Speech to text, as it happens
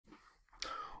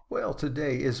Well,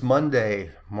 today is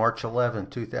Monday, March 11,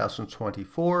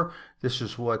 2024. This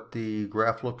is what the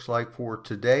graph looks like for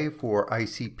today for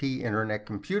ICP Internet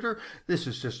Computer. This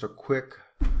is just a quick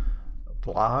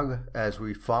vlog as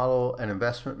we follow an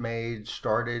investment made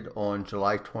started on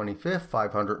July 25th,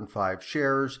 505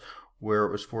 shares, where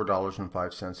it was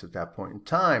 $4.05 at that point in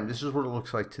time. This is what it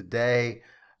looks like today.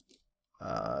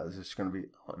 This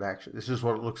is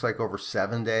what it looks like over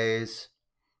 7 days.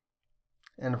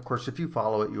 And of course, if you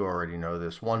follow it, you already know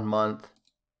this. 1 month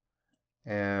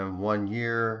and 1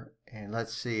 year. And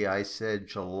let's see, I said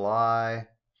July.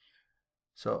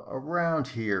 So around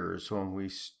here is when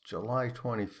July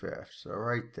 25th. So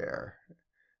right there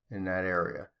in that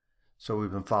area. So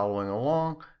we've been following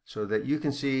along so that you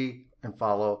can see and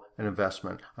follow an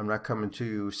investment. I'm not coming to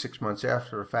you 6 months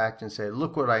after the fact and say,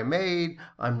 look what I made.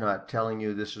 I'm not telling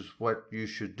you this is what you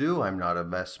should do. I'm not an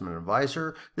investment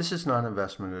advisor. This is not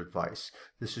investment advice.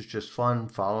 This is just fun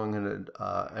following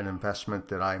an investment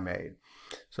that I made.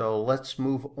 So let's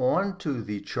move on to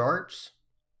the charts.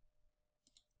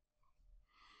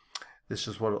 This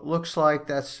is what it looks like.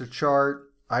 That's the chart.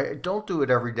 I don't do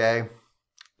it every day.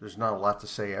 There's not a lot to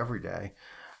say every day.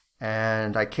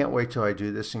 And I can't wait till I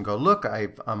do this and go, look,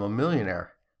 I'm a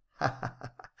millionaire.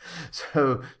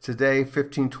 So today,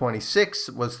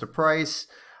 1526 was the price,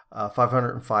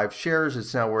 505 shares.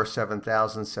 It's now worth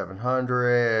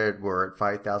 $7,700. We're at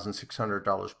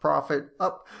 $5,600 profit,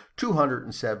 up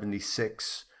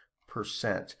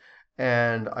 276%.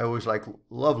 And I always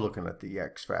love looking at the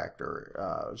X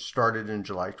factor. Started in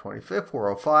July 25th,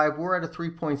 405. We're at a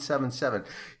 3.77.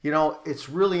 You know, it's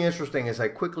really interesting as I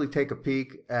quickly take a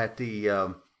peek at the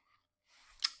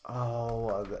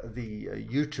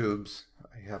YouTubes.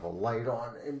 I have a light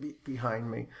on behind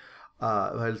me.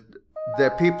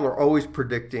 That people are always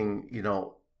predicting, you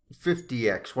know,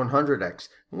 50x, 100x.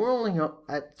 We're only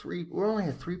at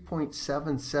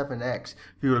 3.77x.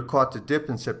 If you would have caught the dip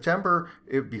in September,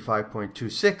 it would be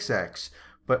 5.26x.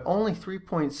 But only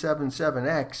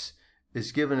 3.77x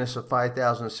is giving us a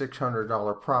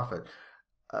 $5,600 profit.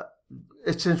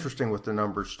 It's interesting what the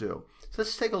numbers do. So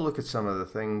let's take a look at some of the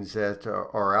things that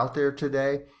are out there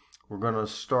today. We're going to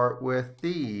start with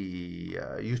the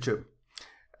YouTube.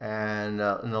 And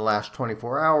in the last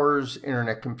 24 hours,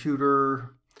 Internet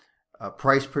Computer,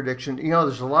 price prediction. You know,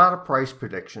 there's a lot of price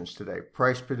predictions today.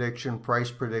 Price prediction,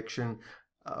 price prediction,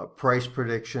 price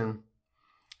prediction,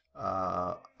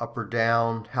 up or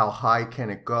down, how high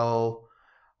can it go?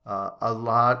 A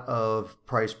lot of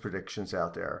price predictions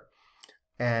out there.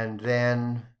 And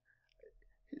then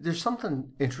there's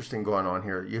something interesting going on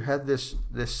here. You had this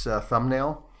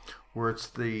thumbnail where it's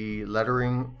the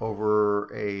lettering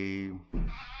over a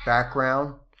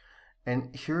background.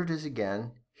 And here it is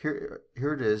again. Here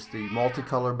it is, the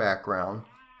multicolor background.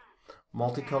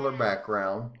 Multicolor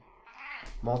background.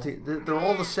 They're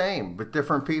all the same, but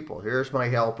different people. Here's my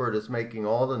helper that's making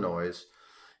all the noise.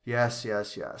 Yes,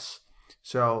 yes, yes.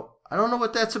 So I don't know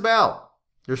what that's about.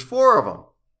 There's 4 of them.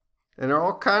 And they're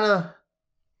all kind of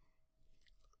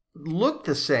look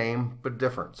the same, but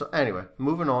different. So anyway,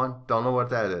 moving on. Don't know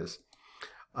what that is.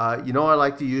 You know, I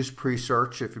like to use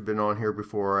Presearch. If you've been on here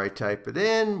before, I type it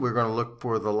in. We're going to look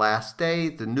for the last day,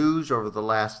 the news over the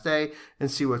last day, and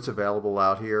see what's available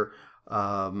out here.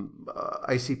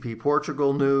 ICP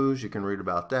Portugal news, you can read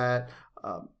about that.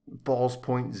 Falls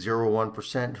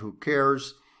 0.01%, who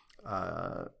cares?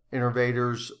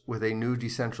 Innovators with a new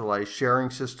decentralized sharing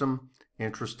system.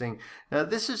 Interesting. Now,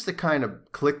 this is the kind of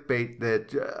clickbait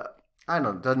that I don't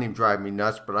know, it doesn't even drive me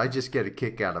nuts, but I just get a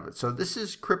kick out of it. So this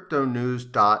is crypto.news.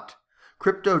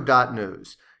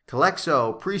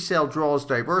 Calexo pre-sale draws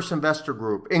diverse investor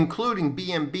group, including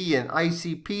BNB and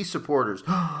ICP supporters.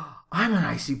 I'm an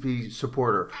ICP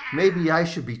supporter. Maybe I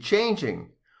should be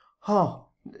changing. Oh,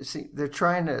 see, they're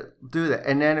trying to do that.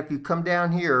 And then if you come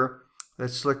down here,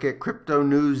 let's look at Crypto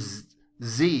News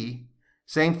Z.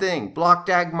 Same thing. Block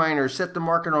DAG miners set the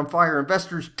market on fire.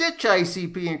 Investors ditch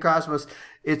ICP and Cosmos.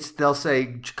 They'll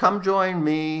say, come join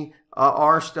me,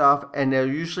 our stuff, and they'll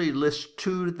usually list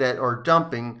 2 that are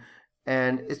dumping,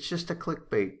 and it's just a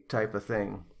clickbait type of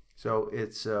thing. So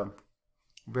it's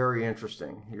very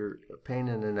interesting. You're a pain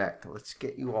in the neck. Let's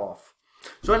get you off.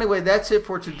 So anyway, that's it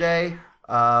for today.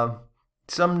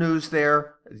 Some news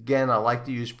there. Again, I like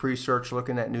to use Presearch,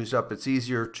 looking that news up. It's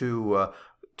easier to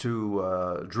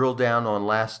drill down on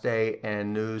last day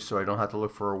and news, so I don't have to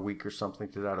look for a week or something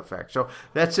to that effect. So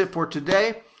that's it for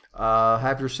today.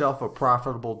 Have yourself a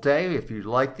profitable day. If you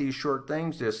like these short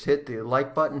things, just hit the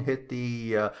like button, hit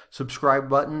the subscribe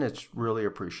button. It's really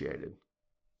appreciated.